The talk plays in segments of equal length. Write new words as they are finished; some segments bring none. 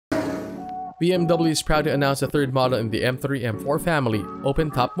BMW is proud to announce a third model in the M3 M4 family,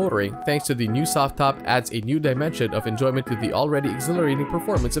 open-top motoring. Thanks to the new soft top adds a new dimension of enjoyment to the already exhilarating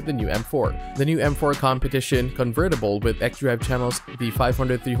performance of the new M4. The new M4 Competition Convertible with X-Drive channels, the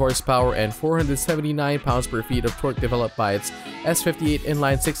 503 horsepower and 479 pounds-per-feet of torque developed by its S58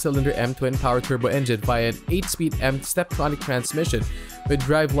 inline 6-cylinder M twin power turbo engine via an 8-speed M Steptronic transmission with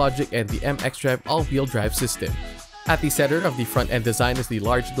drive logic and the M X-Drive all-wheel drive system. At the center of the front-end design is the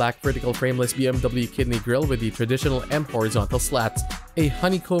large black vertical frameless BMW kidney grille with the traditional M horizontal slats. A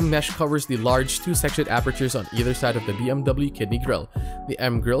honeycomb mesh covers the large two-section apertures on either side of the BMW kidney grille. The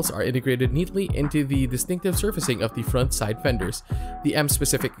M grills are integrated neatly into the distinctive surfacing of the front side fenders. The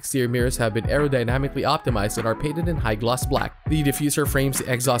M-specific exterior mirrors have been aerodynamically optimized and are painted in high-gloss black. The diffuser frames the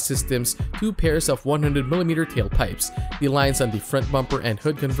exhaust system's two pairs of 100mm tailpipes. The lines on the front bumper and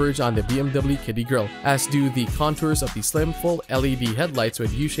hood converge on the BMW kidney grille, as do the contours of the slim full LED headlights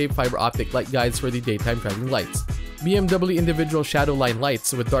with U-shaped fiber optic light guides for the daytime driving lights. BMW individual shadow line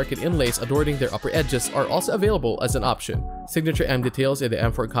lights with darkened inlays adorning their upper edges are also available as an option. Signature M details in the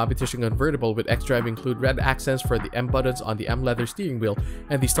M4 Competition Convertible with X-Drive include red accents for the M buttons on the M leather steering wheel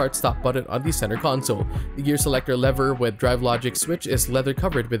and the start-stop button on the center console. The gear selector lever with drive logic switch is leather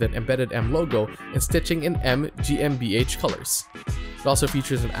covered with an embedded M logo and stitching in M GmbH colors. It also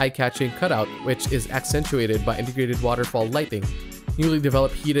features an eye-catching cutout which is accentuated by integrated waterfall lighting. Newly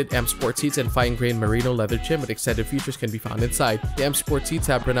developed heated M Sport seats and fine-grained merino leather trim with extended features can be found inside. The M Sport seats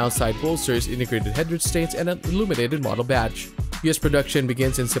have pronounced side bolsters, integrated head restraints, and an illuminated model badge. US production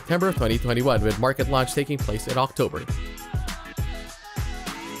begins in September of 2021 with market launch taking place in October.